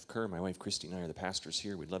Kerr. My wife Christy and I are the pastors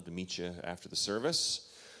here. We'd love to meet you after the service.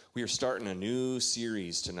 We are starting a new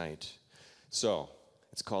series tonight. So,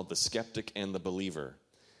 it's called The Skeptic and the Believer.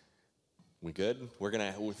 We good?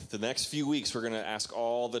 With the next few weeks, we're going to ask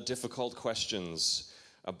all the difficult questions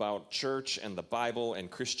about church and the Bible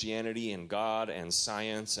and Christianity and God and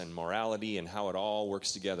science and morality and how it all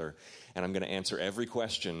works together. And I'm going to answer every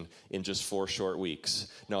question in just 4 short weeks.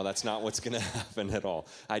 No, that's not what's going to happen at all.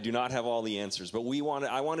 I do not have all the answers, but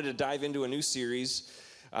I wanted to dive into a new series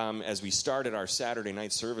as we started our Saturday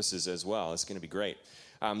night services as well. It's going to be great.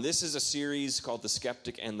 This is a series called The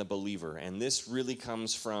Skeptic and the Believer, and this really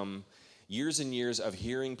comes from years and years of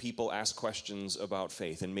hearing people ask questions about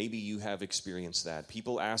faith, and maybe you have experienced that.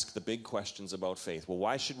 People ask the big questions about faith. Well,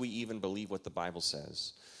 why should we even believe what the Bible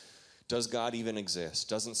says? Does God even exist?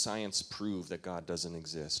 Doesn't science prove that God doesn't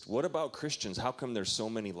exist? What about Christians? How come there's so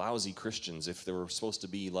many lousy Christians if they were supposed to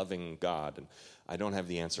be loving God? And I don't have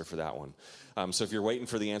the answer for that one. So if you're waiting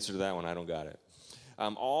for the answer to that one, I don't got it.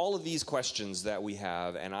 All of these questions that we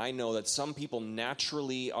have, and I know that some people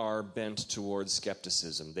naturally are bent towards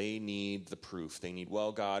skepticism. They need the proof. They need,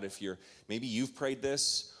 well, God, maybe you've prayed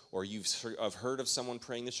this, or you've heard of someone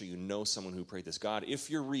praying this, or you know someone who prayed this. God, if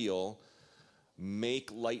you're real, make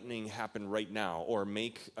lightning happen right now, or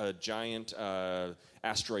make a giant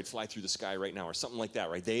asteroid fly through the sky right now, or something like that,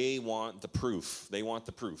 right? They want the proof.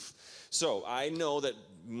 So I know that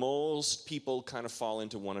most people kind of fall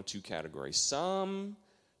into one of two categories. Some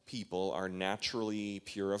people are naturally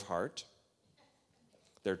pure of heart.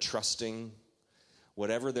 They're trusting.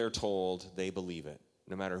 Whatever they're told, they believe it,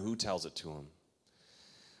 no matter who tells it to them.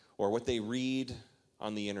 Or what they read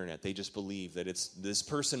on the internet, they just believe that this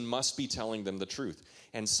person must be telling them the truth.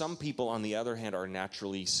 And some people, on the other hand, are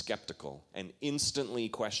naturally skeptical and instantly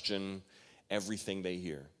question everything they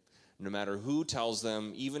hear. No matter who tells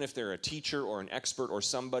them, even if they're a teacher or an expert or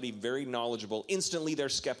somebody very knowledgeable, instantly they're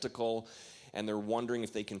skeptical and they're wondering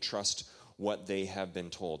if they can trust what they have been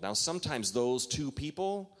told. Now, sometimes those two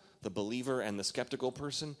people, the believer and the skeptical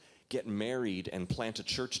person, get married and plant a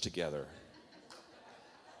church together.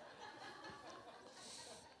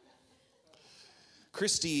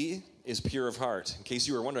 Christy is pure of heart. In case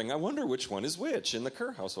you were wondering, I wonder which one is which in the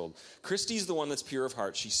Kerr household. Christy's the one that's pure of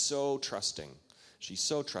heart. She's so trusting.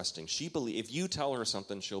 If you tell her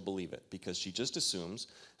something, she'll believe it because she just assumes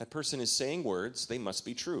that person is saying words, they must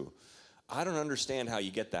be true. I don't understand how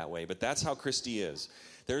you get that way, but that's how Christy is.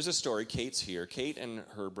 There's a story. Kate's here. Kate and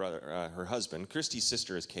her brother, her husband, Christy's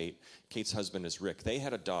sister is Kate. Kate's husband is Rick. They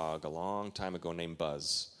had a dog a long time ago named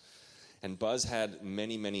Buzz. And Buzz had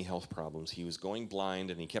many, many health problems. He was going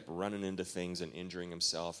blind, and he kept running into things and injuring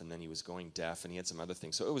himself, and then he was going deaf, and he had some other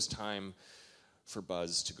things. So it was time for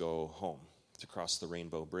Buzz to go home, to cross the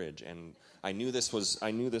Rainbow Bridge. And I knew this was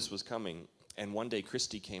coming. And one day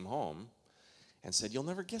Christy came home and said, "You'll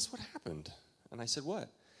never guess what happened." And I said, "What?"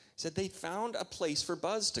 He said, "They found a place for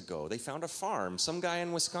Buzz to go. They found a farm. Some guy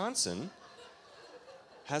in Wisconsin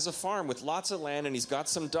has a farm with lots of land, and he's got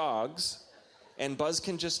some dogs, and Buzz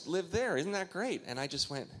can just live there. Isn't that great?" And I just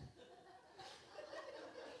went,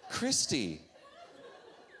 "Christy,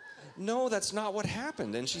 no, that's not what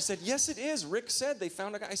happened." And she said, "Yes, it is. Rick said they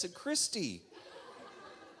found a guy." I said, "Christy,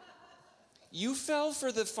 you fell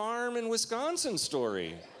for the farm in Wisconsin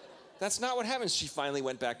story. That's not what happened." She finally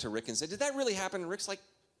went back to Rick and said, "Did that really happen?" And Rick's like,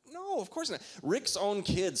 "No, of course not." Rick's own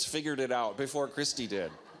kids figured it out before Christy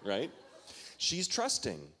did, right? She's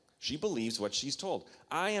trusting. She believes what she's told.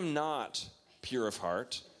 I am not pure of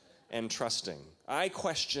heart and trusting. I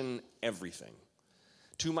question everything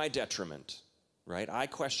to my detriment. Right? I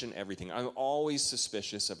question everything. I'm always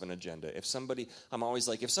suspicious of an agenda. If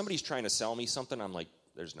somebody's trying to sell me something, I'm like,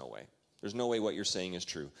 there's no way. There's no way what you're saying is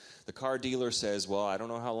true. The car dealer says, well, I don't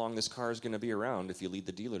know how long this car is going to be around if you leave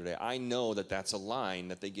the dealer today. I know that that's a line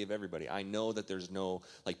that they give everybody. I know that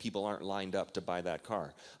people aren't lined up to buy that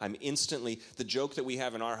car. The joke that we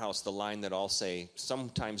have in our house, the line that I'll say,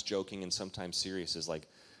 sometimes joking and sometimes serious, is like,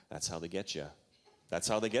 that's how they get you. That's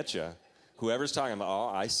how they get you. Whoever's talking about, oh,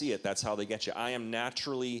 I see it, that's how they get you. I am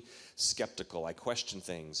naturally skeptical. I question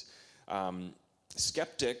things.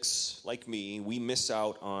 Skeptics, like me, we miss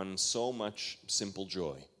out on so much simple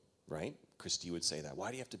joy, right? Christy would say that. Why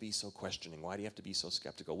do you have to be so questioning? Why do you have to be so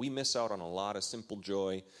skeptical? We miss out on a lot of simple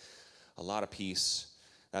joy, a lot of peace.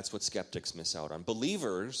 That's what skeptics miss out on.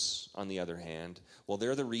 Believers, on the other hand, well,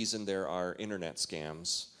 they're the reason there are internet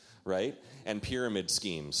scams, right? And pyramid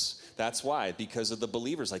schemes. That's why, because of the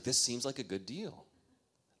believers. Like, this seems like a good deal.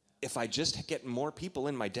 if I just get more people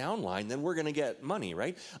in my downline, then we're going to get money,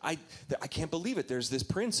 right? I can't believe it. There's this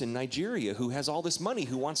prince in Nigeria who has all this money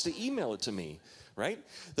who wants to email it to me, right?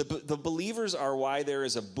 The believers are why there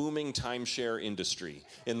is a booming timeshare industry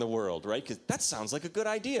in the world, right? Because that sounds like a good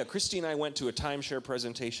idea. Christy and I went to a timeshare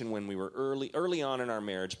presentation when we were early on in our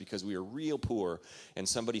marriage because we were real poor, and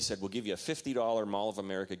somebody said, we'll give you a $50 Mall of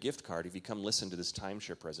America gift card if you come listen to this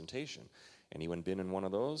timeshare presentation. Anyone been in one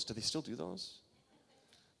of those? Do they still do those?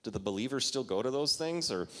 Do the believers still go to those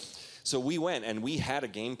things? So we went, and we had a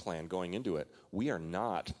game plan going into it. We are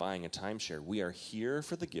not buying a timeshare. We are here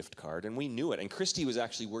for the gift card, and we knew it. And Christy was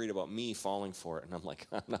actually worried about me falling for it, and I'm like,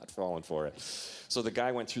 I'm not falling for it. So the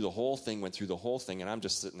guy went through the whole thing, and I'm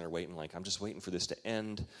just sitting there waiting, like, I'm just waiting for this to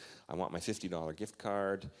end. I want my $50 gift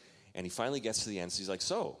card. And he finally gets to the end, so he's like,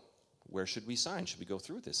 so where should we sign? Should we go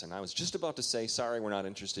through this? And I was just about to say, sorry, we're not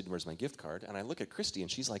interested. Where's my gift card? And I look at Christy, and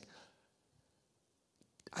she's like,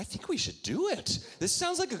 I think we should do it. This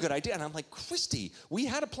sounds like a good idea. And I'm like, Christy, we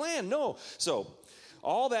had a plan. No. So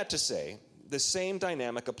all that to say, the same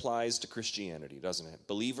dynamic applies to Christianity, doesn't it?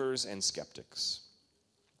 Believers and skeptics.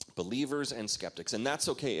 Believers and skeptics. And that's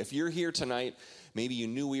okay. If you're here tonight, maybe you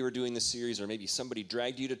knew we were doing this series, or maybe somebody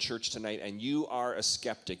dragged you to church tonight and you are a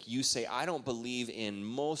skeptic. You say, I don't believe in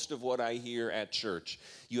most of what I hear at church.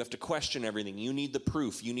 You have to question everything. You need the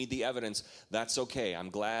proof. You need the evidence. That's okay. I'm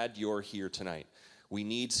glad you're here tonight. We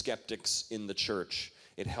need skeptics in the church.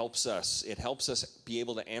 It helps us. It helps us be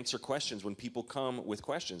able to answer questions when people come with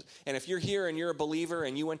questions. And if you're here and you're a believer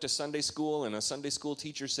and you went to Sunday school and a Sunday school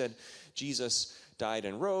teacher said, Jesus died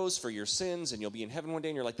and rose for your sins and you'll be in heaven one day,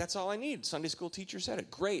 and you're like, that's all I need. Sunday school teacher said it.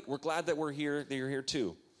 Great. We're glad that we're here, that you're here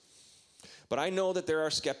too. But I know that there are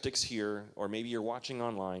skeptics here, or maybe you're watching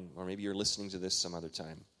online, or maybe you're listening to this some other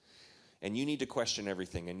time. And you need to question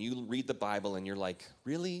everything. And you read the Bible and you're like,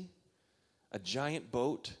 really? A giant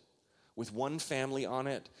boat with one family on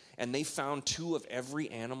it, and they found 2 of every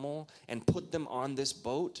animal and put them on this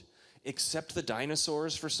boat, except the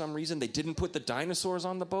dinosaurs for some reason. They didn't put the dinosaurs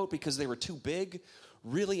on the boat because they were too big.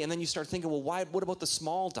 Really? And then you start thinking, well, what about the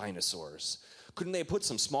small dinosaurs? Couldn't they put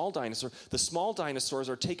some small dinosaurs? The small dinosaurs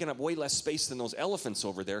are taking up way less space than those elephants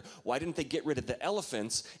over there. Why didn't they get rid of the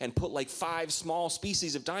elephants and put like 5 small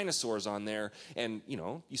species of dinosaurs on there? And,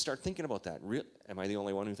 you start thinking about that. Am I the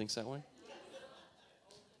only one who thinks that way?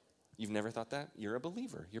 You've never thought that? You're a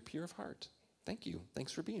believer. You're pure of heart. Thank you.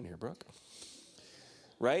 Thanks for being here, Brooke.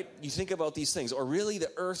 Right? You think about these things. Or really, the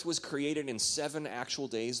earth was created in 7 actual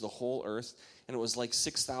days, the whole earth, and it was like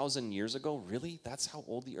 6,000 years ago. Really? That's how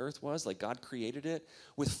old the earth was? Like God created it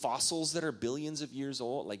with fossils that are billions of years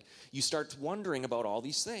old? Like you start wondering about all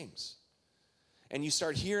these things. And you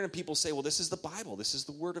start hearing people say, well, this is the Bible. This is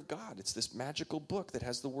the Word of God. It's this magical book that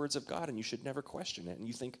has the words of God, and you should never question it. And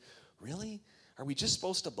you think, really? Are we just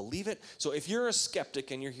supposed to believe it? So if you're a skeptic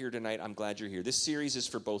and you're here tonight, I'm glad you're here. This series is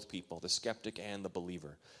for both people, the skeptic and the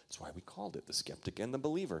believer. That's why we called it The Skeptic and the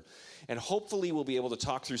Believer. And hopefully we'll be able to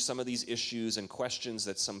talk through some of these issues and questions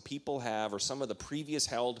that some people have, or some of the previous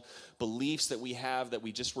held beliefs that we have that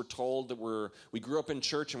we just were told that we grew up in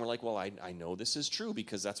church and we're like, well, I know this is true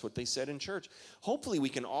because that's what they said in church. Hopefully we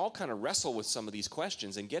can all kind of wrestle with some of these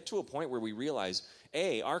questions and get to a point where we realize,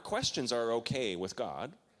 A, our questions are okay with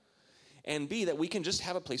God, and B, that we can just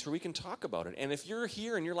have a place where we can talk about it. And if you're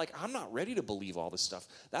here and you're like, I'm not ready to believe all this stuff,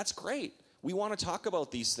 that's great. We want to talk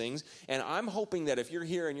about these things. And I'm hoping that if you're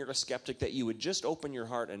here and you're a skeptic, that you would just open your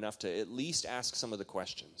heart enough to at least ask some of the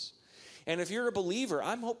questions. And if you're a believer,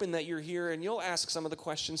 I'm hoping that you're here and you'll ask some of the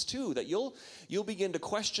questions too, that you'll begin to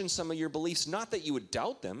question some of your beliefs, not that you would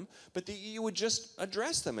doubt them, but that you would just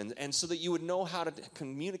address them, and so that you would know how to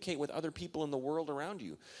communicate with other people in the world around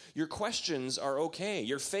you. Your questions are okay.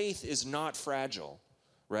 Your faith is not fragile,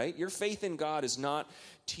 right? Your faith in God is not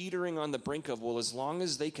teetering on the brink of, well, as long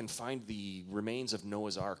as they can find the remains of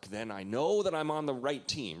Noah's Ark, then I know that I'm on the right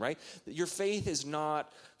team, right? Your faith is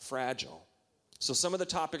not fragile. So some of the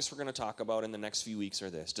topics we're going to talk about in the next few weeks are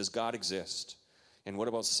this. Does God exist? And what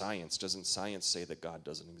about science? Doesn't science say that God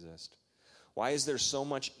doesn't exist? Why is there so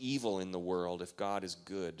much evil in the world if God is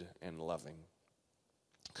good and loving?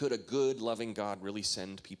 Could a good, loving God really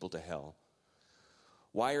send people to hell?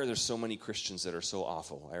 Why are there so many Christians that are so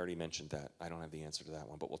awful? I already mentioned that. I don't have the answer to that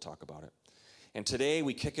one, but we'll talk about it. And today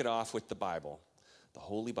we kick it off with the Bible, the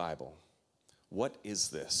Holy Bible. What is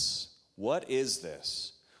this? What is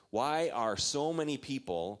this? Why are so many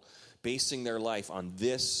people basing their life on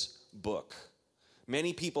this book?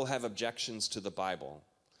 Many people have objections to the Bible.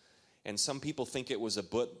 And some people think it was a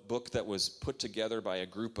book that was put together by a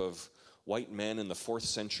group of white men in the 4th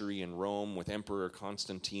century in Rome with Emperor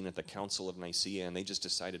Constantine at the Council of Nicaea, and they just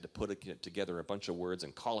decided to put together a bunch of words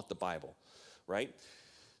and call it the Bible, right?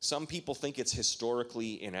 Some people think it's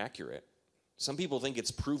historically inaccurate. Some people think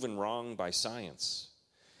it's proven wrong by science.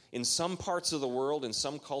 In some parts of the world, in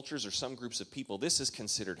some cultures or some groups of people, this is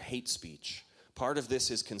considered hate speech. Part of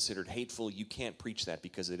this is considered hateful. You can't preach that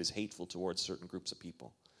because it is hateful towards certain groups of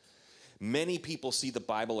people. Many people see the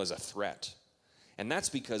Bible as a threat. And that's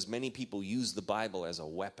because many people use the Bible as a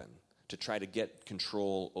weapon to try to get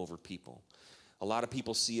control over people. A lot of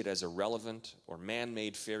people see it as irrelevant or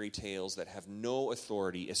man-made fairy tales that have no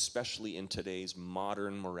authority, especially in today's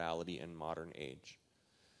modern morality and modern age.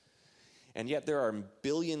 And yet there are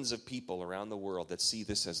billions of people around the world that see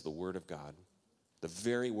this as the Word of God, the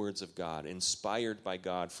very words of God, inspired by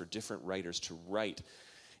God for different writers to write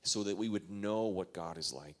so that we would know what God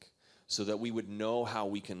is like, so that we would know how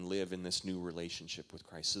we can live in this new relationship with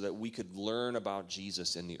Christ, so that we could learn about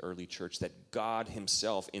Jesus in the early church, that God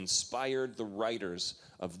himself inspired the writers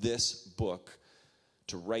of this book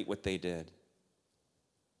to write what they did.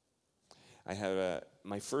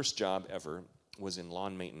 My first job ever was in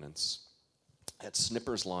lawn maintenance at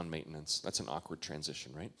Snippers Lawn Maintenance. That's an awkward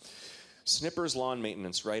transition, right? Snippers Lawn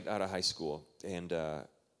Maintenance right out of high school. And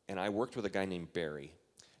I worked with a guy named Barry.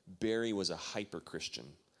 Barry was a hyper-Christian,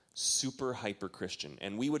 super hyper-Christian.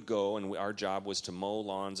 And we would go, and our job was to mow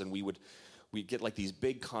lawns, and we'd get like these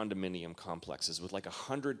big condominium complexes with like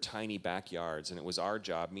 100 tiny backyards. And it was our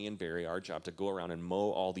job, me and Barry, our job to go around and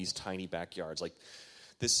mow all these tiny backyards. Like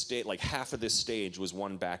half of this stage was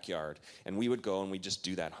one backyard, and we would go and we'd just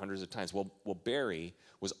do that hundreds of times. Well, Barry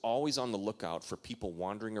was always on the lookout for people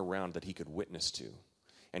wandering around that he could witness to,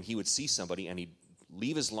 and he would see somebody and he'd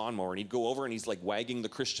leave his lawnmower and he'd go over and he's like wagging the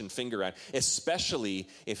Christian finger at, especially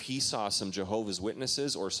if he saw some Jehovah's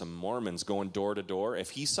Witnesses or some Mormons going door to door.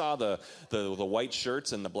 If he saw the white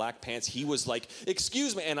shirts and the black pants, he was like,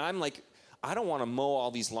 "Excuse me," and I'm like, I don't want to mow all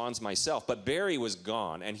these lawns myself. But Barry was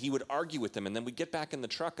gone, and he would argue with them, and then we'd get back in the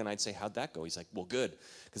truck, and I'd say, "How'd that go?" He's like, "Well, good,"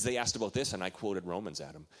 because they asked about this, and I quoted Romans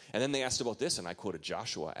at him. And then they asked about this, and I quoted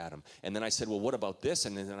Joshua at him. And then I said, "Well, what about this?"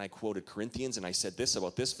 And then I quoted Corinthians, and I said this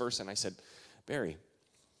about this verse, and I said, "Barry,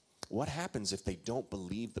 what happens if they don't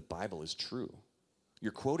believe the Bible is true?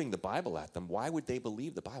 You're quoting the Bible at them. Why would they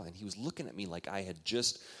believe the Bible?" And he was looking at me like I had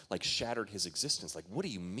just shattered his existence. Like, "What do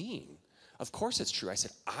you mean? Of course it's true." I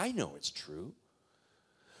said, "I know it's true.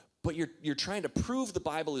 But you're trying to prove the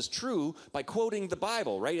Bible is true by quoting the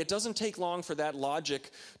Bible, right? It doesn't take long for that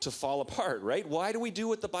logic to fall apart, right? Why do we do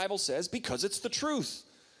what the Bible says? Because it's the truth.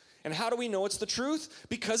 And how do we know it's the truth?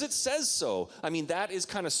 Because it says so. I mean, that is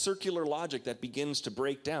kind of circular logic that begins to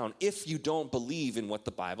break down if you don't believe in what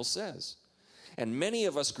the Bible says. And many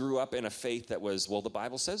of us grew up in a faith that was, well, the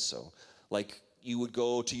Bible says so. Like, you would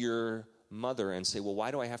go to your mother and say, "Well,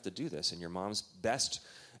 why do I have to do this?" And your mom's best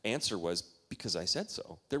answer was, "Because I said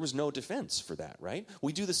so." There was no defense for that, right?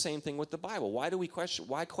 We do the same thing with the Bible. Why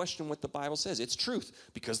question what the Bible says? It's truth,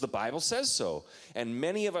 because the Bible says so. And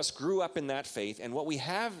many of us grew up in that faith, and what we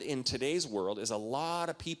have in today's world is a lot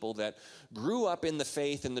of people that grew up in the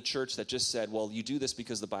faith in the church that just said, "Well, you do this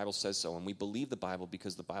because the Bible says so," and we believe the Bible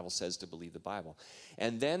because the Bible says to believe the Bible.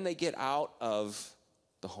 And then they get out of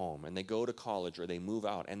the home, and they go to college or they move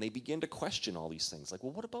out, and they begin to question all these things. Like,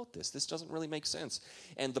 "Well, what about this? This doesn't really make sense."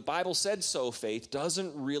 And the Bible said so faith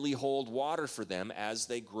doesn't really hold water for them as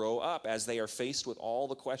they grow up, as they are faced with all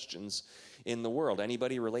the questions in the world.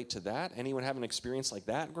 Anybody relate to that? Anyone have an experience like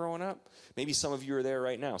that growing up? Maybe some of you are there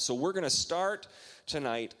right now. So we're going to start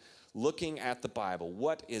tonight looking at the Bible.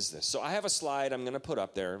 What is this? So I have a slide I'm going to put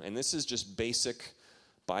up there, and this is just basic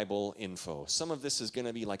Bible info. Some of this is going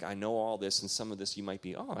to be like, I know all this, and some of this you might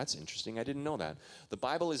be, "Oh, that's interesting. I didn't know that." The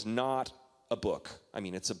Bible is not a book. I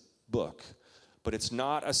mean, it's a book, but it's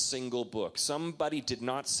not a single book. Somebody did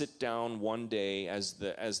not sit down one day as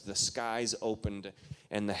the skies opened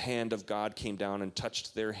and the hand of God came down and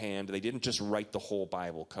touched their hand. They didn't just write the whole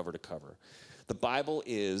Bible cover to cover. The Bible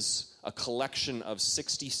is a collection of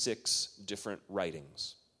 66 different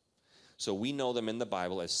writings. So we know them in the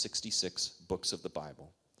Bible as 66 books of the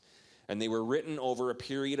Bible. And they were written over a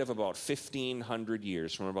period of about 1,500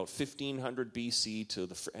 years, from about 1500 BC to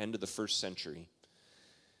the end of the first century.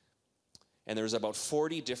 And there's about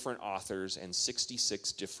 40 different authors and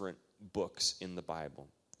 66 different books in the Bible.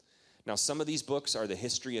 Now, some of these books are the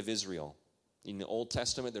history of Israel. In the Old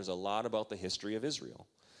Testament, there's a lot about the history of Israel.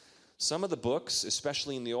 Some of the books,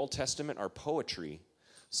 especially in the Old Testament, are poetry.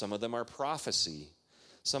 Some of them are prophecy.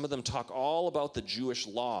 Some of them talk all about the Jewish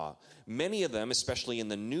law. Many of them, especially in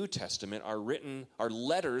the New Testament, are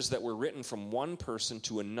letters that were written from one person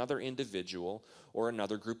to another individual or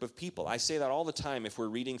another group of people. I say that all the time if we're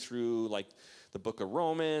reading through like the book of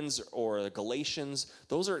Romans or Galatians.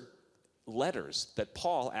 Those are letters that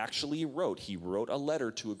Paul actually wrote. He wrote a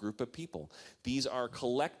letter to a group of people. These are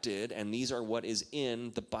collected, and these are what is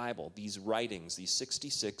in the Bible, these writings, these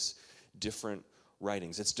 66 different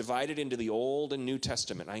writings. It's divided into the Old and New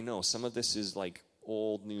Testament. I know some of this is like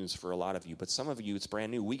old news for a lot of you, but some of you it's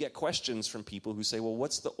brand new. We get questions from people who say, well,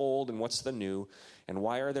 what's the old and what's the new, and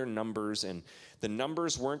why are there numbers? And the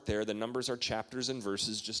numbers weren't there. The numbers are chapters and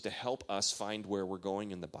verses just to help us find where we're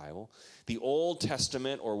going in the Bible. The Old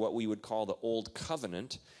Testament, or what we would call the Old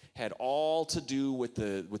Covenant, had all to do with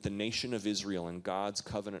the nation of Israel and God's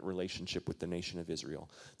covenant relationship with the nation of Israel.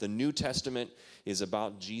 The New Testament is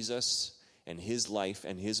about Jesus and his life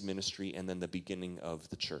and his ministry, and then the beginning of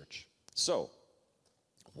the church. So,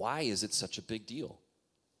 why is it such a big deal?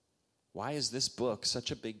 Why is this book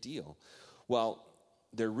such a big deal? Well,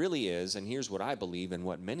 there really is, and here's what I believe and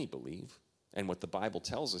what many believe, and what the Bible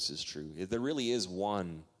tells us is true. There really is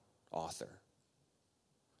one author.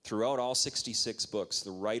 Throughout all 66 books,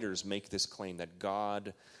 the writers make this claim that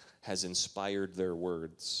God has inspired their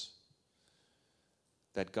words,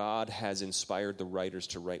 that God has inspired the writers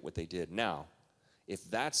to write what they did. Now, if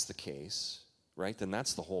that's the case, right, then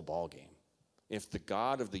that's the whole ballgame. If the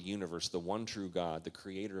God of the universe, the one true God, the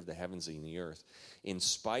creator of the heavens and the earth,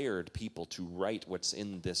 inspired people to write what's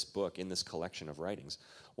in this book, in this collection of writings,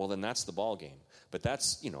 well, then that's the ballgame. But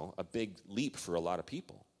that's, a big leap for a lot of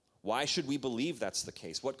people. Why should we believe that's the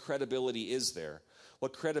case? What credibility is there?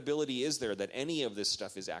 What credibility is there that any of this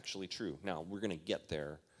stuff is actually true? Now, we're going to get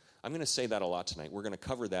there. I'm going to say that a lot tonight. We're going to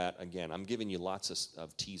cover that again. I'm giving you lots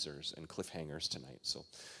of teasers and cliffhangers tonight, so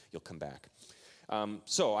you'll come back.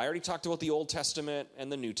 So I already talked about the Old Testament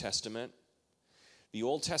and the New Testament. The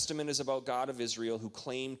Old Testament is about God of Israel who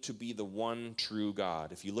claimed to be the one true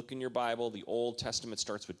God. If you look in your Bible, the Old Testament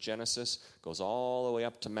starts with Genesis, goes all the way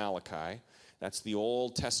up to Malachi. That's the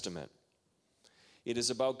Old Testament. It is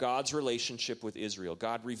about God's relationship with Israel.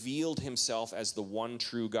 God revealed himself as the one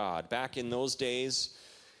true God. Back in those days,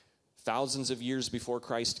 thousands of years before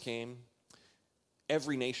Christ came,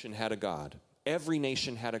 every nation had a God. Every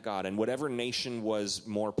nation had a God, and whatever nation was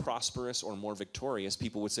more prosperous or more victorious,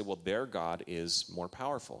 people would say, well, their God is more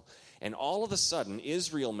powerful. And all of a sudden,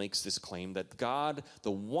 Israel makes this claim that God,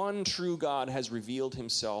 the one true God, has revealed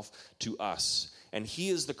himself to us, and he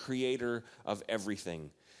is the creator of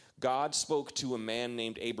everything. God spoke to a man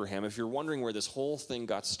named Abraham. If you're wondering where this whole thing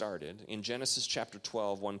got started, in Genesis chapter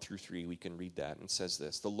 12, 1 through 3, we can read that, and it says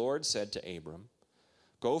this: The Lord said to Abram,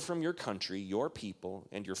 "Go from your country, your people,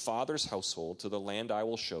 and your father's household to the land I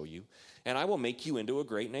will show you, and I will make you into a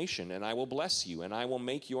great nation, and I will bless you, and I will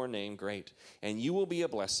make your name great, and you will be a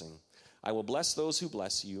blessing. I will bless those who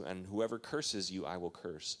bless you, and whoever curses you I will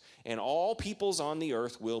curse. And all peoples on the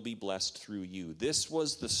earth will be blessed through you." This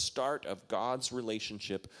was the start of God's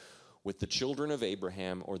relationship with the children of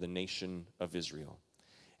Abraham, or the nation of Israel.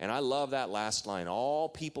 And I love that last line: all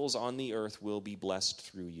peoples on the earth will be blessed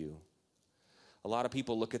through you. A lot of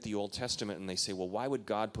people look at the Old Testament and they say, well, why would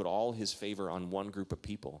God put all his favor on one group of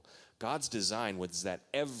people? God's design was that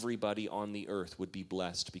everybody on the earth would be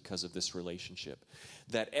blessed because of this relationship.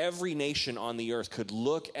 That every nation on the earth could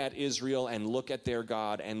look at Israel and look at their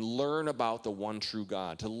God and learn about the one true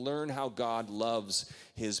God, to learn how God loves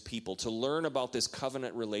his people, to learn about this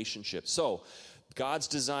covenant relationship. So God's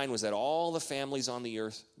design was that all the families on the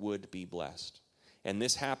earth would be blessed. And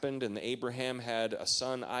this happened, and Abraham had a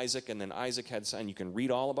son, Isaac, and then Isaac had a son. You can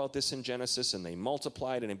read all about this in Genesis, and they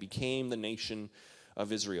multiplied, and it became the nation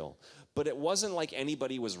of Israel. But it wasn't like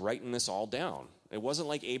anybody was writing this all down. It wasn't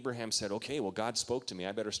like Abraham said, okay, well, God spoke to me.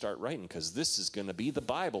 I better start writing, because this is going to be the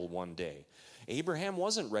Bible one day. Abraham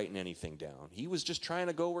wasn't writing anything down. He was just trying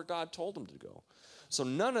to go where God told him to go. So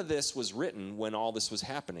none of this was written when all this was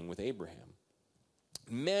happening with Abraham.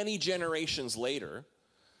 Many generations later,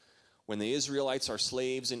 when the Israelites are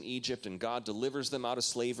slaves in Egypt and God delivers them out of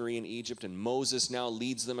slavery in Egypt, and Moses now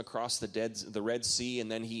leads them across the Red Sea,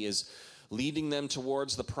 and then he is leading them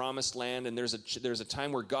towards the promised land, and there's a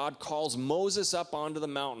time where God calls Moses up onto the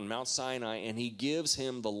mountain, Mount Sinai, and he gives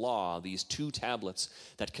him the law, these 2 tablets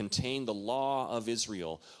that contain the law of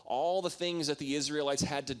Israel. All the things that the Israelites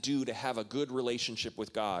had to do to have a good relationship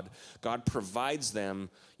with God, God provides them,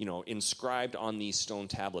 inscribed on these stone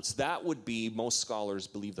tablets. That would be, most scholars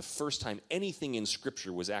believe, the first time anything in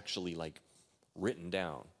Scripture was actually written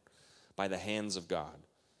down by the hands of God.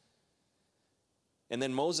 And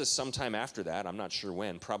then Moses, sometime after that, I'm not sure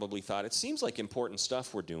when, probably thought, it seems like important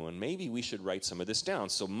stuff we're doing. Maybe we should write some of this down.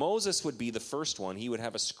 So Moses would be the first one. He would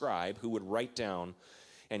have a scribe who would write down,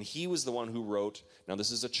 and he was the one who wrote, now this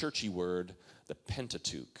is a churchy word, the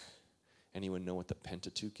Pentateuch. Anyone know what the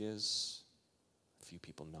Pentateuch is? A few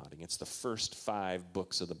people nodding. It's the first 5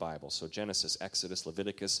 books of the Bible. So Genesis, Exodus,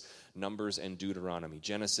 Leviticus, Numbers, and Deuteronomy.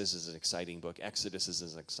 Genesis is an exciting book. Exodus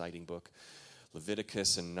is an exciting book.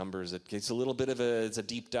 Leviticus and Numbers, it gets a little bit of it's a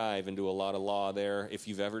deep dive into a lot of law there. If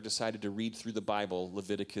you've ever decided to read through the Bible,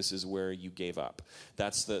 Leviticus is where you gave up.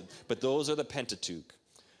 But those are the Pentateuch.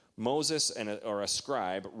 Moses or a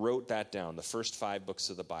scribe wrote that down, the first 5 books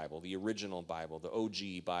of the Bible, the original Bible, the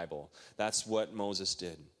OG Bible. That's what Moses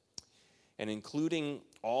did. And including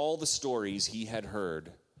all the stories he had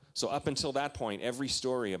heard. So up until that point, every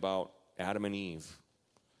story about Adam and Eve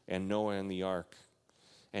and Noah and the ark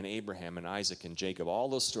and Abraham and Isaac and Jacob, all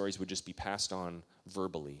those stories would just be passed on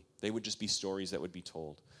verbally. They would just be stories that would be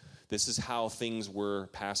told. This is how things were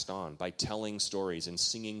passed on, by telling stories and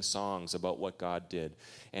singing songs about what God did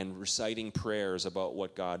and reciting prayers about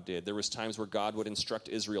what God did. There was times where God would instruct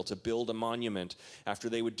Israel to build a monument. After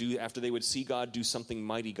they would see God do something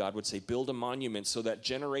mighty, God would say, build a monument so that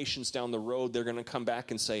generations down the road, they're going to come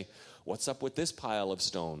back and say, what's up with this pile of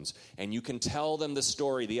stones? And you can tell them the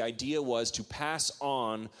story. The idea was to pass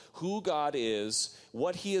on who God is,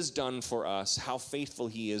 what he has done for us, how faithful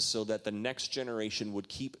he is, so that the next generation would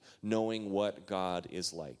keep knowing what God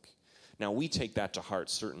is like. Now, we take that to heart,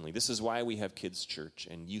 certainly. This is why we have kids' church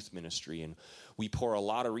and youth ministry, and we pour a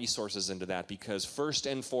lot of resources into that because first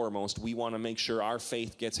and foremost, we want to make sure our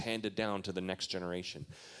faith gets handed down to the next generation.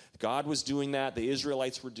 God was doing that. The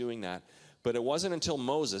Israelites were doing that. But it wasn't until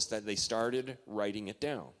Moses that they started writing it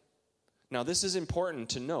down. Now, this is important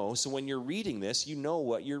to know, so when you're reading this, you know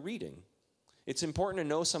what you're reading. It's important to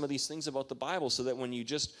know some of these things about the Bible so that when you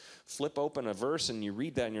just flip open a verse and you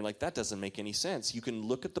read that and you're like, that doesn't make any sense. You can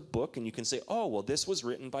look at the book and you can say, oh, well, this was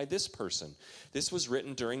written by this person. This was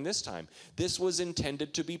written during this time. This was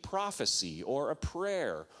intended to be prophecy or a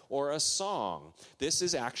prayer or a song. This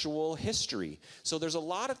is actual history. So there's a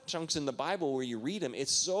lot of chunks in the Bible where you read them.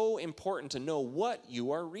 It's so important to know what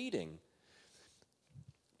you are reading.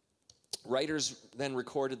 Writers then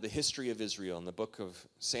recorded the history of Israel in the book of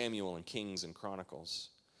Samuel and Kings and Chronicles.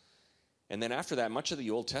 And then after that, much of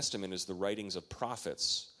the Old Testament is the writings of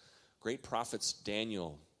prophets. Great prophets,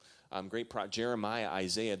 Daniel, Jeremiah,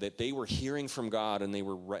 Isaiah, that they were hearing from God and they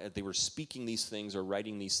were speaking these things or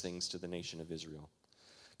writing these things to the nation of Israel.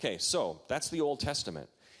 Okay, so that's the Old Testament.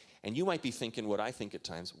 And you might be thinking what I think at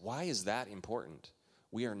times, why is that important?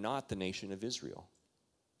 We are not the nation of Israel,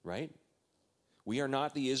 right? We are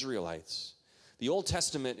not the Israelites. The Old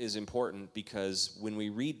Testament is important because when we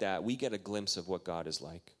read that, we get a glimpse of what God is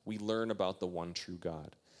like. We learn about the one true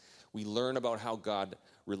God. We learn about how God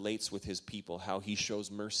relates with his people, how he shows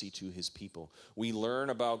mercy to his people. We learn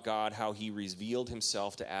about God, how he revealed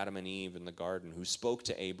himself to Adam and Eve in the garden, who spoke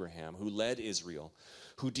to Abraham, who led Israel,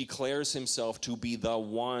 who declares himself to be the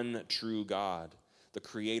one true God, the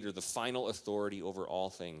creator, the final authority over all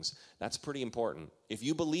things. That's pretty important. If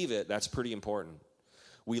you believe it, that's pretty important.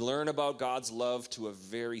 We learn about God's love to a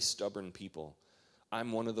very stubborn people.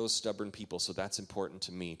 I'm one of those stubborn people, so that's important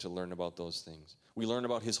to me to learn about those things. We learn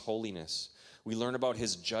about his holiness. We learn about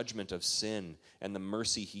his judgment of sin and the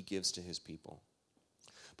mercy he gives to his people.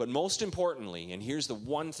 But most importantly, and here's the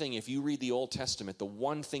one thing, if you read the Old Testament, the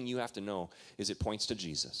one thing you have to know is it points to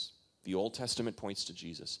Jesus. The Old Testament points to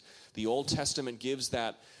Jesus. The Old Testament gives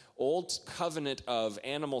that old covenant of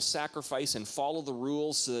animal sacrifice and follow the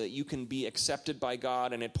rules so that you can be accepted by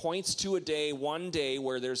God. And it points to one day,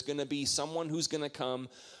 where there's going to be someone who's going to come,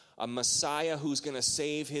 a Messiah who's going to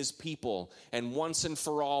save his people and once and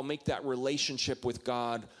for all make that relationship with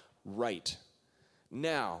God right.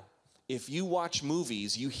 Now, if you watch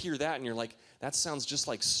movies, you hear that and you're like, that sounds just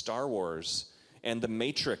like Star Wars and The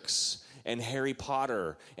Matrix and Harry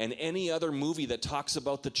Potter and any other movie that talks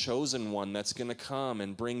about the chosen one that's going to come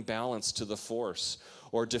and bring balance to the Force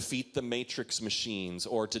or defeat the Matrix machines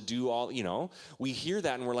or to do all, we hear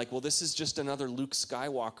that and we're like, well, this is just another Luke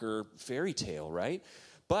Skywalker fairy tale, right?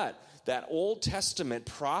 But that Old Testament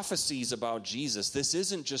prophecies about Jesus, this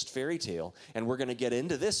isn't just fairy tale, and we're going to get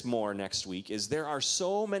into this more next week, is there are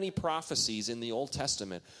so many prophecies in the Old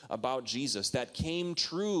Testament about Jesus that came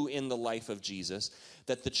true in the life of Jesus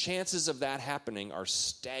that the chances of that happening are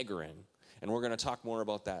staggering. And we're going to talk more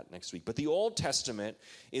about that next week. But the Old Testament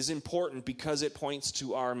is important because it points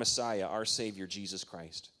to our Messiah, our Savior, Jesus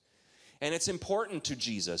Christ. And it's important to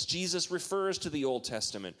Jesus. Jesus refers to the Old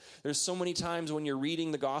Testament. There's so many times when you're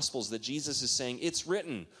reading the Gospels that Jesus is saying, it's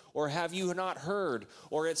written, or have you not heard,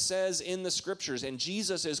 or it says in the Scriptures, and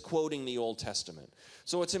Jesus is quoting the Old Testament.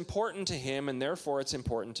 So it's important to him, and therefore it's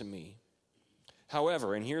important to me.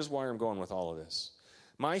 However, and here's where I'm going with all of this,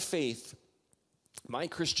 my faith, my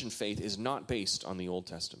Christian faith is not based on the Old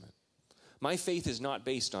Testament. My faith is not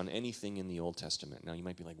based on anything in the Old Testament. Now, you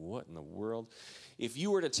might be like, what in the world? If you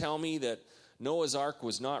were to tell me that Noah's Ark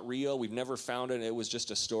was not real, we've never found it, it was just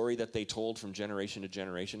a story that they told from generation to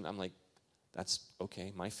generation, I'm like, that's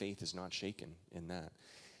okay. My faith is not shaken in that.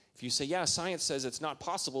 If you say, yeah, science says it's not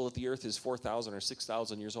possible that the earth is 4,000 or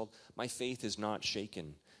 6,000 years old, my faith is not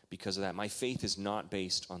shaken because of that. My faith is not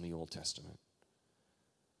based on the Old Testament.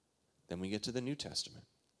 Then we get to the New Testament.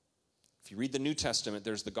 If you read the New Testament,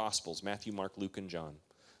 there's the Gospels, Matthew, Mark, Luke, and John.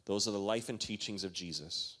 Those are the life and teachings of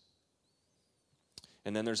Jesus.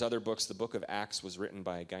 And then there's other books. The book of Acts was written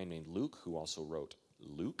by a guy named Luke, who also wrote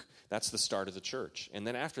Luke. That's the start of the church. And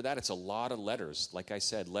then after that, it's a lot of letters. Like I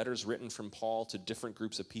said, letters written from Paul to different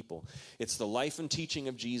groups of people. It's the life and teaching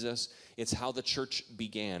of Jesus. It's how the church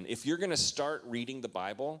began. If you're going to start reading the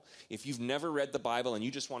Bible, if you've never read the Bible and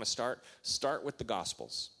you just want to start with the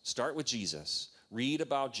Gospels. Start with Jesus. Read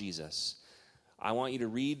about Jesus. I want you to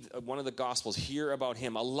read one of the Gospels, hear about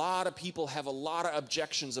him. A lot of people have a lot of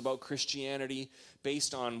objections about Christianity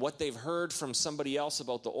based on what they've heard from somebody else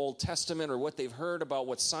about the Old Testament, or what they've heard about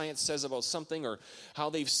what science says about something, or how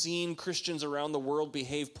they've seen Christians around the world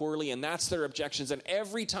behave poorly, and that's their objections. And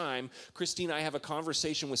every time Christine and I have a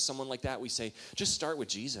conversation with someone like that, we say, just start with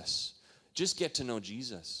Jesus. Just get to know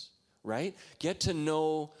Jesus, right? Get to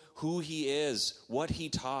know who he is, what he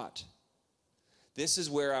taught. This is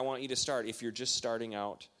where I want you to start if you're just starting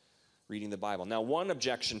out reading the Bible. Now, one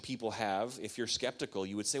objection people have, if you're skeptical,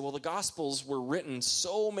 you would say, well, the Gospels were written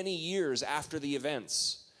so many years after the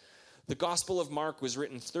events. The Gospel of Mark was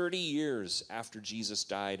written 30 years after Jesus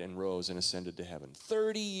died and rose and ascended to heaven.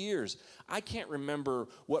 30 years. I can't remember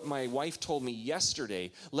what my wife told me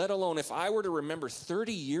yesterday, let alone if I were to remember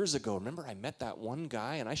 30 years ago. Remember, I met that one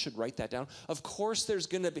guy and I should write that down. Of course, there's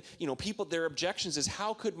going to be, people, their objections is,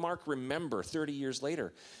 how could Mark remember 30 years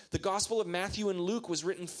later? The Gospel of Matthew and Luke was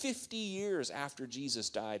written 50 years after Jesus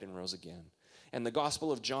died and rose again. And the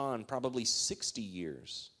Gospel of John, probably 60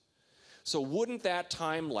 years. So wouldn't that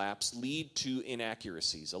time lapse lead to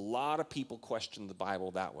inaccuracies? A lot of people question the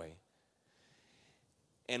Bible that way.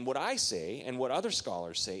 And what I say, and what other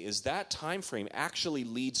scholars say, is that time frame actually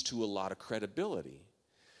leads to a lot of credibility.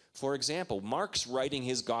 For example, Mark's writing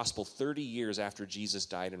his gospel 30 years after Jesus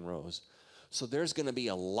died and rose. So there's going to be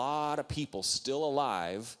a lot of people still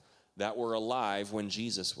alive that were alive when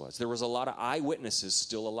Jesus was. There was a lot of eyewitnesses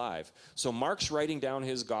still alive. So Mark's writing down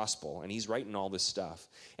his gospel, and he's writing all this stuff.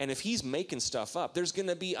 And if he's making stuff up, there's going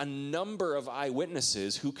to be a number of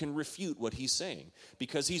eyewitnesses who can refute what he's saying,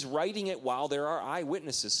 because he's writing it while there are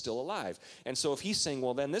eyewitnesses still alive. And so if he's saying,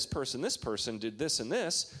 well, then this person did this and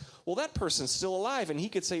this, well, that person's still alive, and he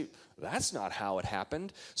could say, that's not how it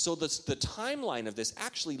happened. So the timeline of this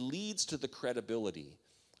actually leads to the credibility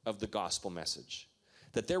of the gospel message.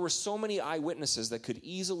 That there were so many eyewitnesses that could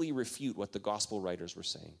easily refute what the gospel writers were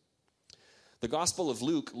saying. The Gospel of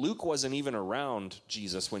Luke wasn't even around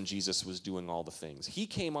Jesus when Jesus was doing all the things. He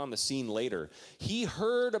came on the scene later. He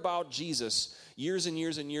heard about Jesus years and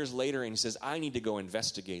years and years later, and he says, I need to go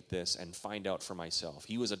investigate this and find out for myself.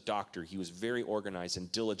 He was a doctor. He was very organized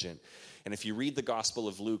and diligent. And if you read the Gospel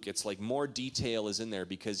of Luke, it's like more detail is in there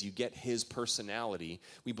because you get his personality.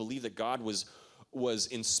 We believe that God was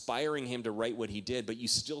inspiring him to write what he did, but you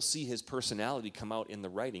still see his personality come out in the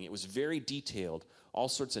writing. It was very detailed, all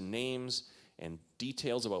sorts of names and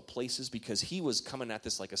details about places, because he was coming at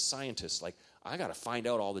this like a scientist, like, I got to find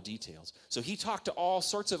out all the details. So he talked to all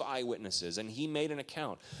sorts of eyewitnesses, and he made an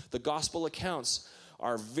account. The gospel accounts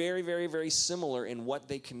are very, very, very similar in what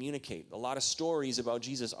they communicate. A lot of stories about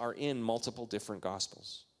Jesus are in multiple different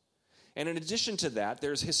gospels. And in addition to that,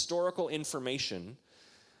 there's historical information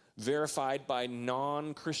verified by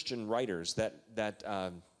non-Christian writers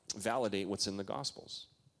that validate what's in the Gospels.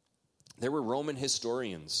 There were Roman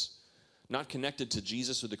historians, not connected to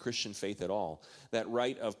Jesus or the Christian faith at all, that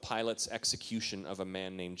write of Pilate's execution of a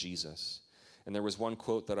man named Jesus. And there was one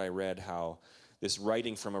quote that I read, how this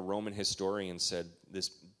writing from a Roman historian said, this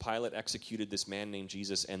Pilate executed this man named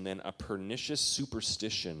Jesus, and then a pernicious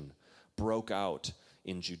superstition broke out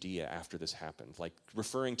in Judea after this happened, like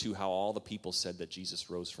referring to how all the people said that Jesus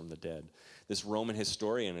rose from the dead. This Roman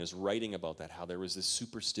historian is writing about that, how there was this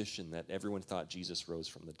superstition that everyone thought Jesus rose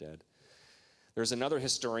from the dead. There's another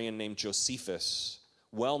historian named Josephus,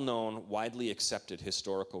 well-known, widely accepted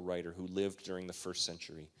historical writer who lived during the first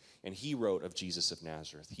century. And he wrote of Jesus of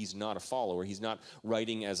Nazareth. He's not a follower. He's not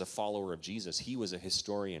writing as a follower of Jesus. He was a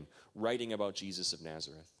historian writing about Jesus of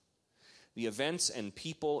Nazareth. The events and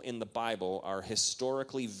people in the Bible are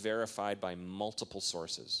historically verified by multiple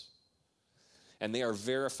sources. And they are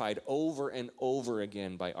verified over and over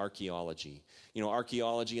again by archaeology. You know,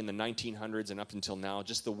 archaeology in the 1900s and up until now,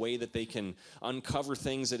 just the way that they can uncover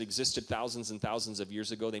things that existed thousands and thousands of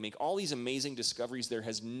years ago. They make all these amazing discoveries. There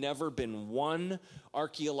has never been one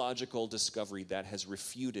archaeological discovery that has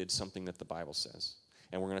refuted something that the Bible says.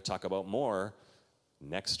 And we're going to talk about more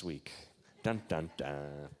next week. Dun, dun,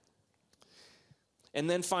 dun. And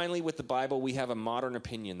then finally, with the Bible, we have a modern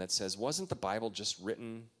opinion that says, wasn't the Bible just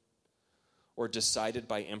written or decided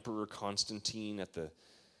by Emperor Constantine at the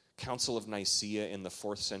Council of Nicaea in the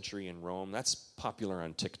 4th century in Rome? That's popular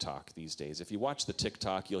on TikTok these days. If you watch the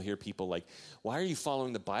TikTok, you'll hear people like, why are you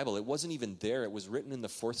following the Bible? It wasn't even there. It was written in the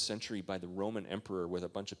 4th century by the Roman emperor with a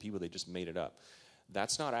bunch of people. They just made it up.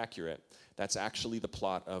 That's not accurate. That's actually the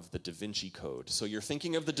plot of the Da Vinci Code. So you're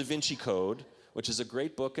thinking of the Da Vinci Code, which is a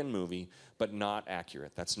great book and movie, but not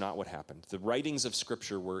accurate. That's not what happened. The writings of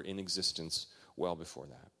Scripture were in existence well before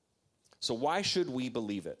that. So why should we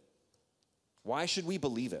believe it? Why should we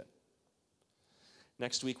believe it?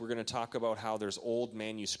 Next week, we're going to talk about how there's old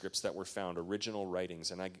manuscripts that were found, original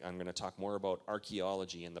writings, and I'm going to talk more about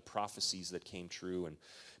archaeology and the prophecies that came true. And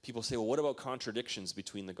people say, well, what about contradictions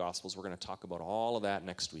between the Gospels? We're going to talk about all of that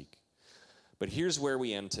next week. But here's where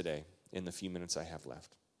we end today in the few minutes I have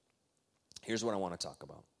left. Here's what I want to talk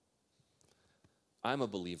about. I'm a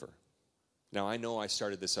believer. Now, I know I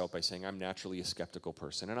started this out by saying I'm naturally a skeptical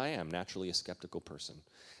person, and I am naturally a skeptical person.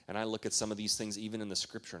 And I look at some of these things even in the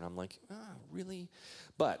Scripture, and I'm like, really?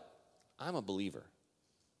 But I'm a believer.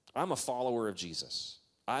 I'm a follower of Jesus.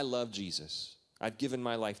 I love Jesus. I've given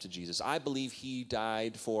my life to Jesus. I believe he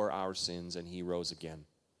died for our sins, and he rose again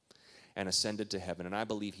and ascended to heaven, and I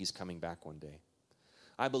believe he's coming back one day.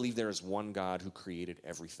 I believe there is one God who created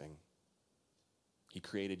everything. He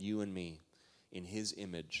created you and me in his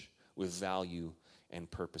image with value and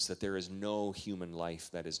purpose, that there is no human life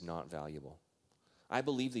that is not valuable. I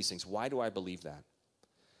believe these things. Why do I believe that?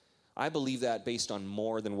 I believe that based on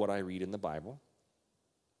more than what I read in the Bible.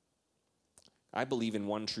 I believe in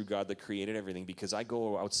one true God that created everything because I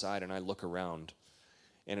go outside and I look around,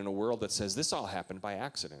 and in a world that says this all happened by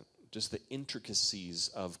accident, just the intricacies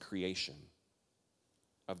of creation,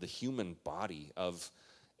 of the human body, of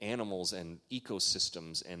animals and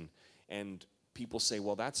ecosystems, and people say,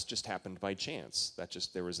 well, that's just happened by chance.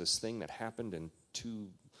 There was this thing that happened and two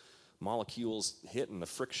molecules hit and the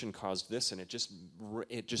friction caused this, and it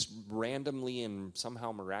just randomly and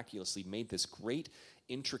somehow miraculously made this great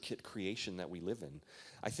intricate creation that we live in.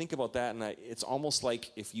 I think about that, and it's almost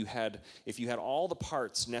like if you had all the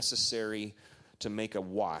parts necessary to make a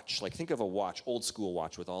watch. Like, think of a watch, old school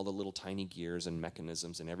watch, with all the little tiny gears and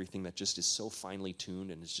mechanisms and everything that just is so finely tuned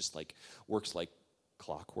and it's just like works like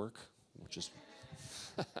clockwork, which is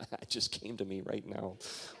it just came to me right now.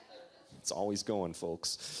 It's always going,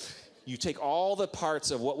 folks. You take all the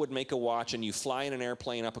parts of what would make a watch and you fly in an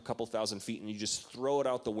airplane up a couple thousand feet and you just throw it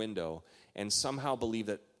out the window and somehow believe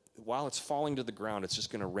that while it's falling to the ground, it's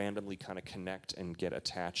just going to randomly kind of connect and get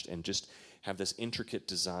attached and just have this intricate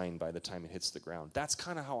design by the time it hits the ground. That's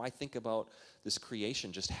kind of how I think about this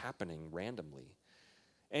creation just happening randomly.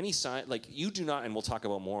 Any sign, like you do not, and we'll talk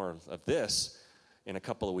about more of this in a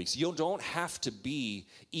couple of weeks, you don't have to be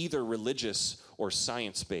either religious or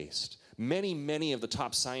science-based. Many of the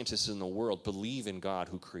top scientists in the world believe in God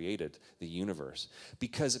who created the universe.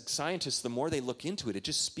 Because scientists, the more they look into it, it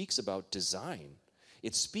just speaks about design.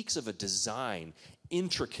 It speaks of a design,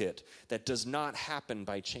 intricate, that does not happen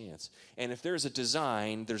by chance. And if there's a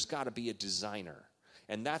design, there's got to be a designer.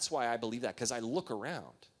 And that's why I believe that, because I look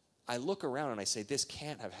around. And I say, this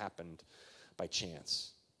can't have happened by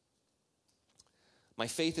chance. My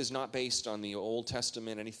faith is not based on the Old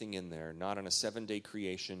Testament, anything in there, not on a 7-day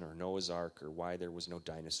creation or Noah's Ark or why there was no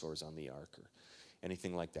dinosaurs on the ark or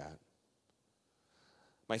anything like that.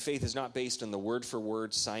 My faith is not based on the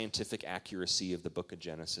word-for-word scientific accuracy of the book of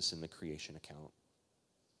Genesis and the creation account.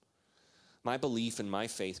 My belief and my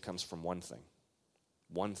faith comes from one thing.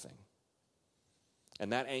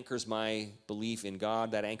 And that anchors my belief in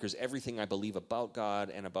God. That anchors everything I believe about God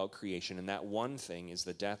and about creation. And that one thing is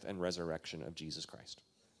the death and resurrection of Jesus Christ.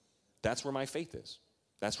 That's where my faith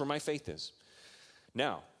is.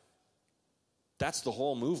 Now, that's the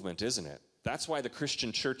whole movement, isn't it? That's why the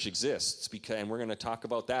Christian church exists, and we're going to talk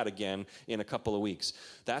about that again in a couple of weeks.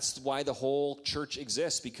 That's why the whole church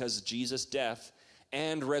exists, because Jesus' death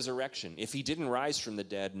and resurrection. If he didn't rise from the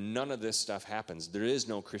dead, none of this stuff happens. There is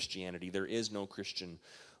no Christianity. There is no Christian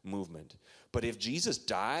movement. But if Jesus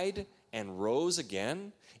died and rose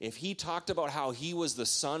again, if he talked about how he was the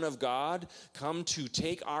Son of God, come to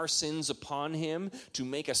take our sins upon him, to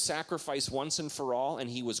make a sacrifice once and for all, and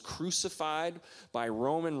he was crucified by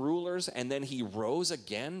Roman rulers, and then he rose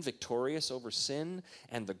again, victorious over sin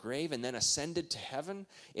and the grave, and then ascended to heaven,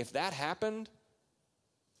 if that happened,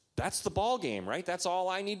 that's the ball game, right? That's all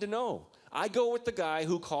I need to know. I go with the guy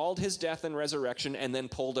who called his death and resurrection and then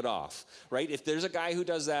pulled it off, right? If there's a guy who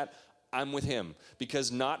does that, I'm with him,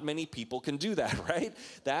 because not many people can do that, right?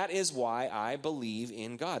 That is why I believe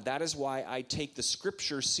in God. That is why I take the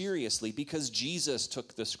Scripture seriously, because Jesus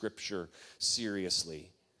took the Scripture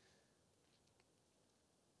seriously.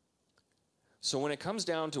 So when it comes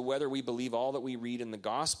down to whether we believe all that we read in the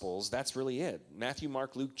Gospels, that's really it. Matthew,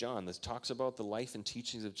 Mark, Luke, John, this talks about the life and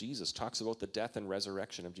teachings of Jesus, talks about the death and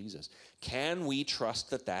resurrection of Jesus. Can we trust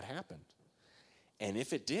that that happened? And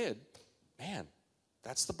if it did, man,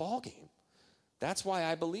 that's the ball game. That's why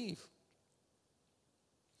I believe.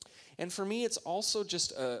 And for me, it's also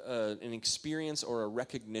just an experience or a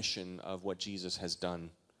recognition of what Jesus has done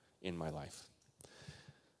in my life.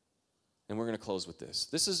 And we're going to close with this.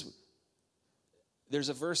 There's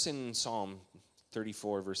a verse in Psalm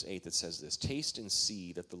 34, verse 8 that says this: taste and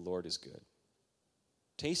see that the Lord is good.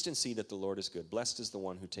 Taste and see that the Lord is good. Blessed is the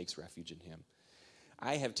one who takes refuge in him.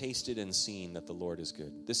 I have tasted and seen that the Lord is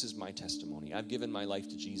good. This is my testimony. I've given my life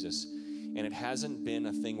to Jesus, and it hasn't been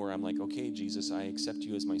a thing where I'm like, okay, Jesus, I accept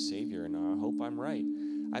you as my Savior, and I hope I'm right.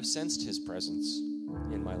 I've sensed his presence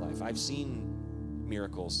in my life. I've seen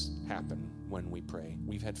miracles happen when we pray.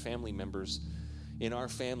 We've had family members in our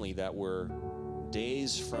family that were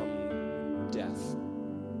days from death.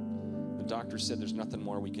 The doctor said there's nothing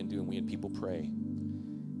more we can do, and we had people pray,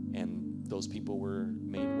 and those people were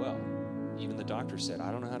made well. Even the doctor said, I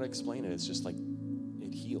don't know how to explain it. It's just like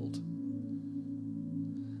it healed.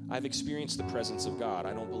 I've experienced the presence of God.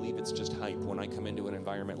 I don't believe it's just hype. When I come into an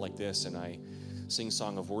environment like this and I sing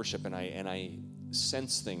song of worship and I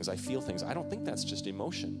sense things, I feel things, I don't think that's just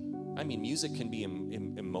emotion. I mean, music can be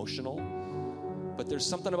emotional, but there's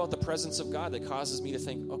something about the presence of God that causes me to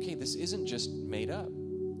think, okay, this isn't just made up.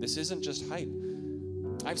 This isn't just hype.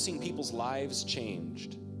 I've seen people's lives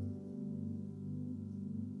changed.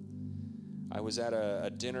 I was at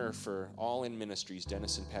a dinner for All In Ministries,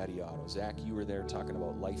 Dennis and Patty Otto. Zach, you were there talking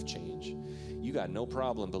about life change. You got no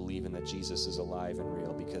problem believing that Jesus is alive and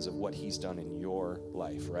real because of what he's done in your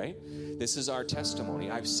life, right? This is our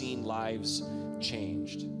testimony. I've seen lives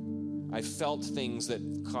changed. I felt things that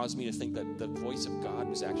caused me to think that the voice of God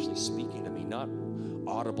was actually speaking to me, not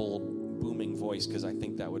audible, booming voice, because I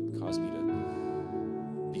think that would cause me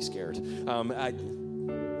to be scared.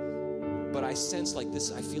 But I sense like this,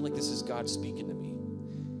 I feel like this is God speaking to me.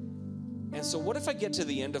 And so what if I get to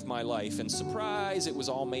the end of my life and surprise, it was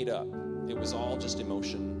all made up. It was all just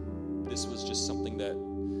emotion. This was just something that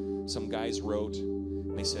some guys wrote.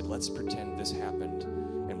 And they said, let's pretend this happened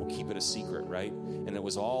and we'll keep it a secret, right? And it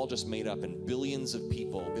was all just made up, and billions of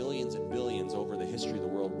people, billions and billions over the history of the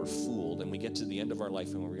world were fooled. And we get to the end of our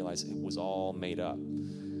life and we realize it was all made up.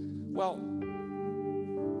 Well,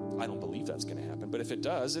 I don't believe that's going to happen. But if it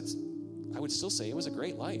does, I would still say it was a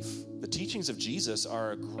great life. The teachings of Jesus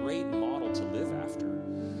are a great model to live after.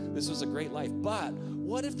 This was a great life. But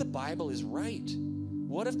what if the Bible is right?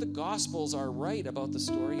 What if the Gospels are right about the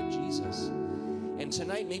story of Jesus? And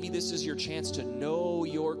tonight, maybe this is your chance to know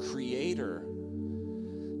your Creator,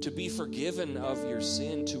 to be forgiven of your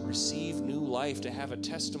sin, to receive new life, to have a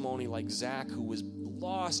testimony like Zach, who was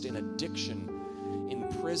lost in addiction, in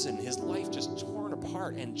prison, his life just torn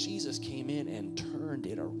apart, and Jesus came in and turned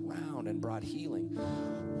it around and brought healing.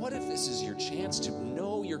 What if this is your chance to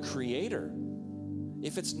know your Creator?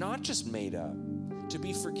 If it's not just made up, to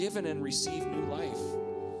be forgiven and receive new life.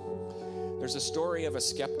 There's a story of a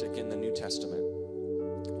skeptic in the New Testament,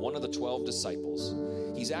 one of the 12 disciples.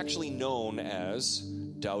 He's actually known as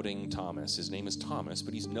Doubting Thomas. His name is Thomas,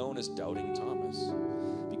 but he's known as Doubting Thomas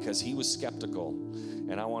because he was skeptical.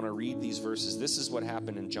 And I want to read these verses. This is what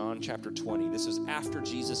happened in John chapter 20. This is after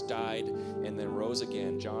Jesus died and then rose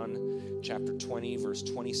again. John chapter 20, verse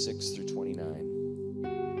 26 through 29.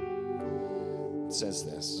 It says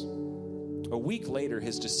this: a week later,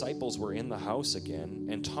 his disciples were in the house again,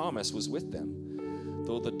 and Thomas was with them,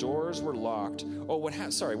 though the doors were locked. What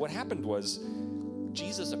happened was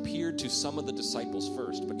Jesus appeared to some of the disciples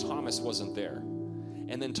first, but Thomas wasn't there.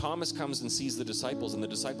 And then Thomas comes and sees the disciples, and the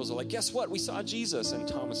disciples are like, guess what? We saw Jesus. And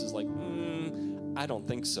Thomas is like, I don't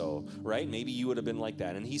think so, right? Maybe you would have been like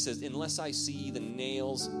that. And he says, unless I see the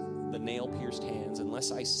nails the nail-pierced hands,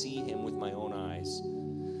 unless I see him with my own eyes,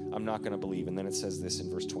 I'm not going to believe. And then it says this in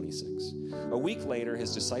verse 26. A week later,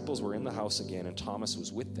 his disciples were in the house again, and Thomas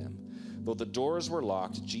was with them. Though the doors were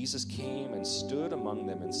locked, Jesus came and stood among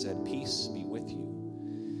them and said, "Peace be with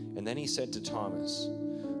you." And then he said to Thomas,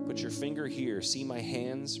 "Put your finger here, see my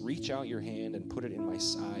hands, reach out your hand and put it in my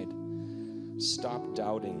side. Stop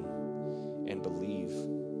doubting and believe."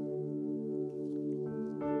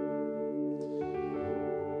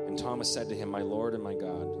 And Thomas said to him, "My Lord and my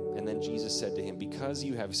God." And then Jesus said to him, "Because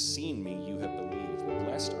you have seen me, you have believed. But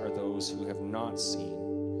blessed are those who have not seen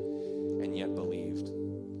and yet believed."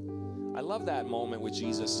 I love that moment with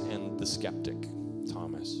Jesus and the skeptic,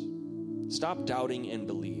 Thomas. Stop doubting and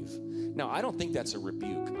believe. Now, I don't think that's a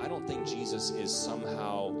rebuke. I don't think Jesus is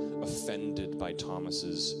somehow offended by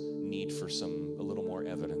Thomas's need for a little more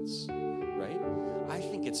evidence, right? I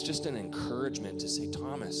think it's just an encouragement to say,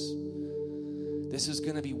 Thomas, this is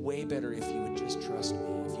going to be way better if you would just trust me,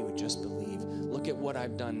 if you would just believe. Look at what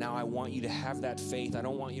I've done. Now I want you to have that faith. I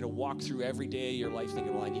don't want you to walk through every day of your life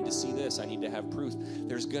thinking, well, I need to see this. I need to have proof.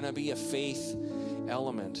 There's going to be a faith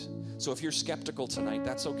element. So if you're skeptical tonight,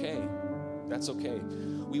 that's okay. That's okay.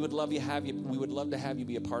 We would love to have you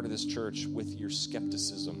be a part of this church with your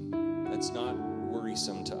skepticism. That's not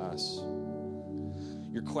worrisome to us.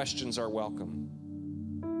 Your questions are welcome.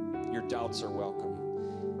 Your doubts are welcome.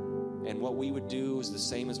 And what we would do is the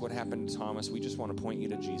same as what happened to Thomas. We just want to point you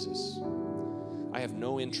to Jesus. I have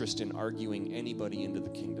no interest in arguing anybody into the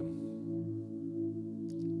kingdom.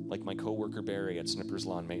 Like my coworker Barry at Snippers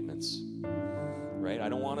Lawn Maintenance. Right? I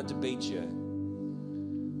don't want to debate you.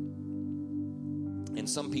 And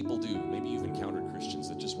some people do. Maybe you've encountered Christians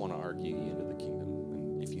that just want to argue you into the kingdom.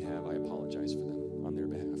 And if you have, I apologize for them on their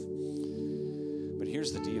behalf. But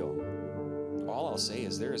here's the deal. All I'll say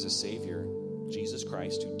is there is a Savior, Jesus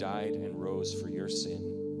Christ, who died and rose for your sin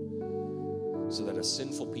so that a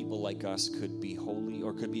sinful people like us could be holy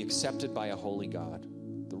or could be accepted by a holy God,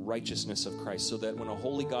 the righteousness of Christ, so that when a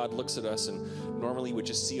holy God looks at us and normally would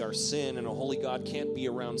just see our sin, and a holy God can't be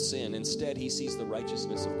around sin. Instead, he sees the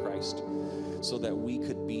righteousness of Christ so that we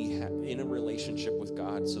could be in a relationship with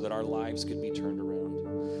God, so that our lives could be turned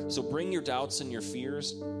around. So bring your doubts and your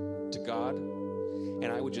fears to God, and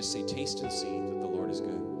I would just say, taste and see that the Lord is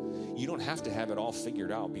good. You don't have to have it all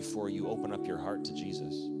figured out before you open up your heart to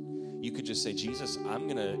Jesus. You could just say, Jesus, I'm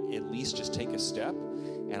going to at least just take a step,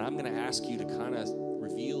 and I'm going to ask you to kind of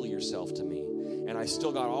reveal yourself to me. And I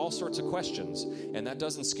still got all sorts of questions, and that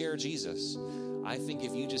doesn't scare Jesus. I think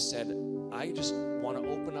if you just said, I just want to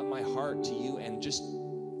open up my heart to you and just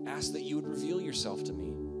ask that you would reveal yourself to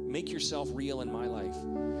me. Make yourself real in my life.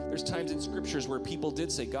 There's times in scriptures where people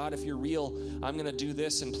did say, God, if you're real, I'm going to do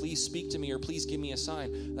this, and please speak to me or please give me a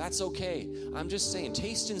sign. That's okay. I'm just saying,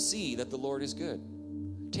 taste and see that the Lord is good.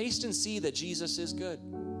 Taste and see that Jesus is good.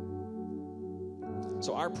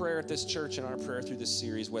 So our prayer at this church and our prayer through this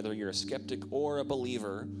series, whether you're a skeptic or a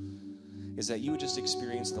believer, is that you would just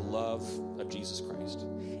experience the love of Jesus Christ.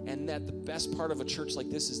 And that the best part of a church like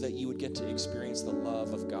this is that you would get to experience the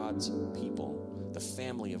love of God's people, the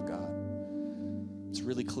family of God. It's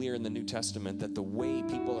really clear in the New Testament that the way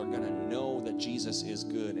people are going to know that Jesus is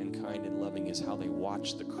good and kind and loving is how they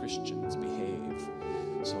watch the Christians behave.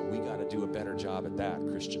 So we got to do a better job at that,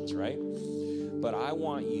 Christians, right? But I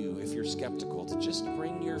want you, if you're skeptical, to just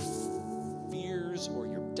bring your fears or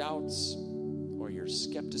your doubts or your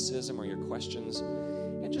skepticism or your questions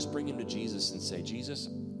and just bring them to Jesus and say, Jesus,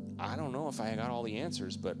 I don't know if I got all the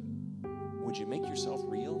answers, but would you make yourself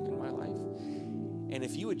real in my life? And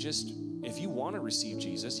if you want to receive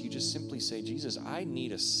Jesus, you just simply say, Jesus, I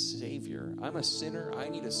need a Savior. I'm a sinner. I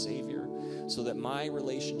need a Savior so that my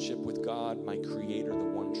relationship with God, my Creator, the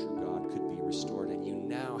one true God, could be restored. And you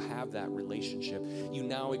now have that relationship. You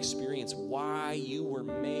now experience why you were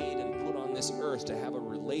made and put on this earth, to have a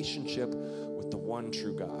relationship with the one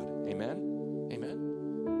true God. Amen?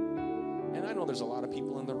 Amen? And I know there's a lot of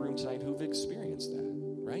people in the room tonight who've experienced that,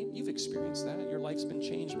 right? You've experienced that. Your life's been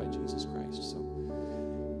changed by Jesus Christ. So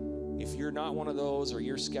if you're not one of those, or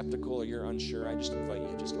you're skeptical, or you're unsure, I just invite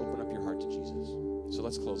you, just open up your heart to Jesus. So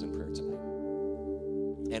let's close in prayer tonight.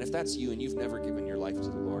 And if that's you and you've never given your life to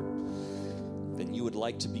the Lord, then you would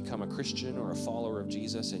like to become a Christian or a follower of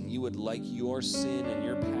Jesus, and you would like your sin and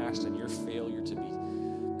your past and your failure to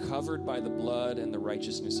be covered by the blood and the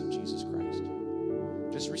righteousness of Jesus Christ.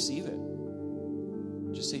 Just receive it.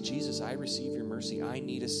 Just say, Jesus, I receive your mercy. I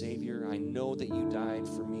need a Savior. I know that you died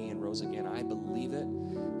for me and rose again. I believe it.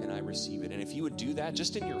 And I receive it. And if you would do that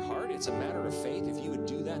just in your heart, it's a matter of faith. If you would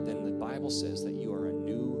do that, then the Bible says that you are a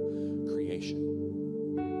new creation.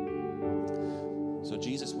 So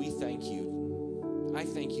Jesus, we thank you I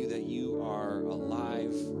thank you that you are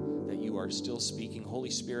alive, that you are still speaking. Holy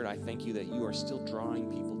Spirit, I thank you that you are still drawing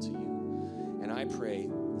people to you. And I pray,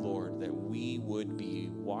 Lord, that we would be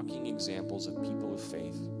walking examples of people of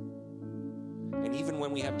faith. And even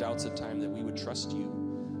when we have doubts at times, that we would trust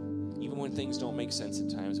you. Even when things don't make sense at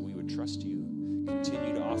times, that we would trust you.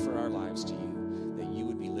 Continue to offer our lives to you, that you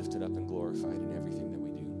would be lifted up and glorified in everything that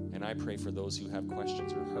we do. And I pray for those who have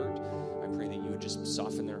questions or hurt, I pray that you would just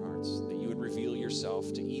soften their hearts, that you would reveal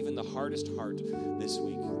yourself to even the hardest heart this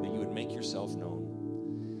week, that you would make yourself known.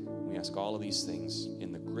 We ask all of these things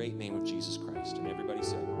in the great name of Jesus Christ. And everybody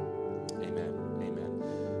said, amen,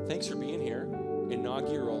 amen. Thanks for being here.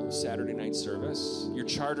 Inaugural Saturday night service. You're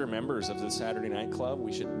charter members of the Saturday Night Club.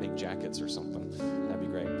 We should make jackets or something. That'd be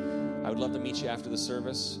great. I would love to meet you after the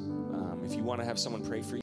service. If you want to have someone pray for you,